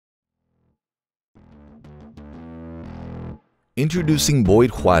Introducing Boyd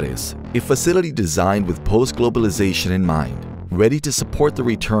Juarez, a facility designed with post-globalization in mind, ready to support the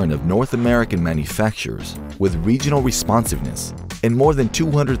return of North American manufacturers with regional responsiveness and more than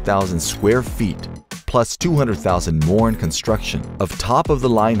 200,000 square feet, plus 200,000 more in construction of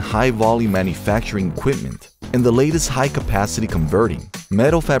top-of-the-line high-volume manufacturing equipment and the latest high-capacity converting,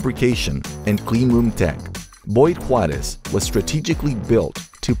 metal fabrication, and clean room tech. Boyd Juarez was strategically built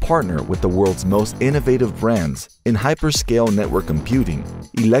to partner with the world's most innovative brands in hyperscale network computing,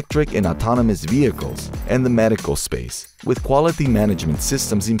 electric and autonomous vehicles, and the medical space, with quality management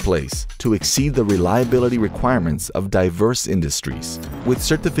systems in place to exceed the reliability requirements of diverse industries. With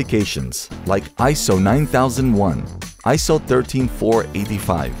certifications like ISO 9001, ISO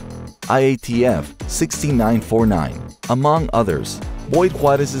 13485, IATF 16949, among others, Boyd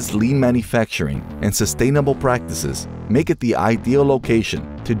Juarez's lean manufacturing and sustainable practices make it the ideal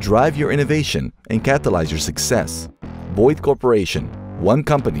location to drive your innovation and catalyze your success. Boyd Corporation, one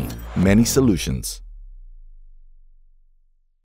company, many solutions.